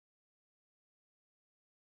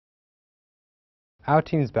Our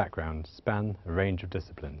team's backgrounds span a range of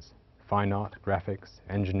disciplines: fine art, graphics,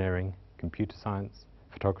 engineering, computer science,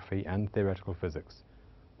 photography, and theoretical physics.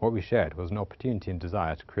 What we shared was an opportunity and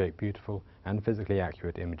desire to create beautiful and physically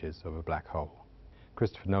accurate images of a black hole.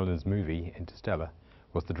 Christopher Nolan's movie, Interstellar,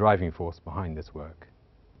 was the driving force behind this work.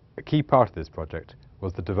 A key part of this project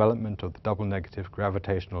was the development of the double-negative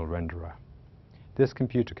gravitational renderer. This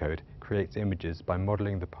computer code creates images by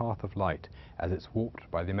modeling the path of light as it's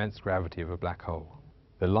warped by the immense gravity of a black hole.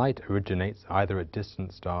 The light originates either at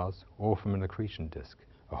distant stars or from an accretion disk,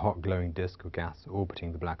 a hot glowing disk of gas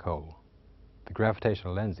orbiting the black hole. The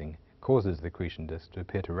gravitational lensing causes the accretion disk to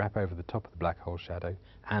appear to wrap over the top of the black hole shadow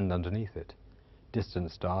and underneath it.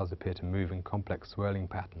 Distant stars appear to move in complex swirling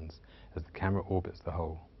patterns as the camera orbits the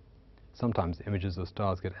hole. Sometimes images of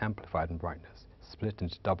stars get amplified in brightness, split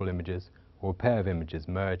into double images, or a pair of images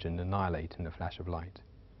merge and annihilate in a flash of light.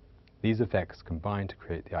 These effects combine to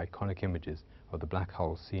create the iconic images of the black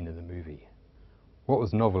hole seen in the movie. What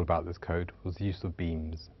was novel about this code was the use of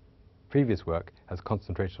beams. Previous work has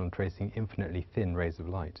concentrated on tracing infinitely thin rays of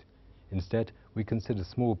light. Instead, we consider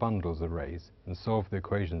small bundles of rays and solve the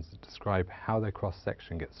equations that describe how their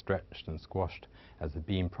cross-section gets stretched and squashed as the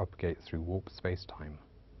beam propagates through warped space-time.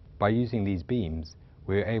 By using these beams,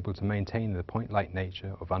 we are able to maintain the point-light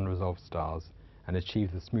nature of unresolved stars and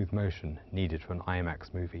achieve the smooth motion needed for an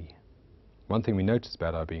IMAX movie. One thing we noticed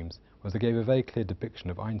about our beams was they gave a very clear depiction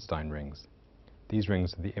of Einstein rings. These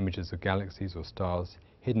rings are the images of galaxies or stars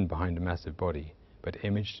hidden behind a massive body, but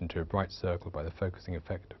imaged into a bright circle by the focusing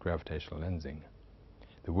effect of gravitational lensing.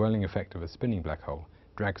 The whirling effect of a spinning black hole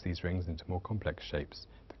drags these rings into more complex shapes,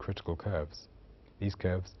 the critical curves. These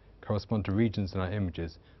curves correspond to regions in our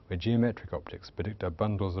images where geometric optics predict our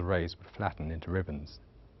bundles of rays would flatten into ribbons.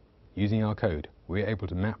 Using our code, we are able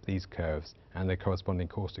to map these curves and their corresponding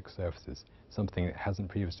caustic surfaces, something that hasn't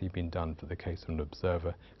previously been done for the case of an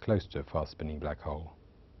observer close to a fast-spinning black hole.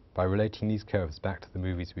 By relating these curves back to the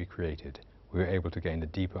movies we created, we were able to gain a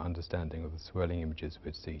deeper understanding of the swirling images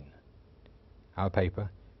we'd seen. Our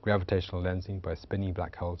paper, Gravitational Lensing by Spinning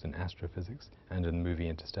Black Holes in Astrophysics and in the movie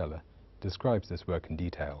Interstellar, describes this work in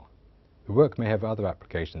detail. The work may have other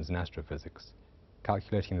applications in astrophysics.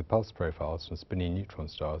 Calculating the pulse profiles from spinning neutron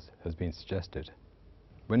stars has been suggested.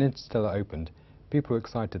 When Interstellar opened, people were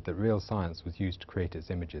excited that real science was used to create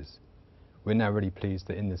its images. We're now really pleased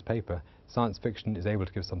that in this paper, science fiction is able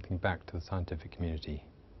to give something back to the scientific community.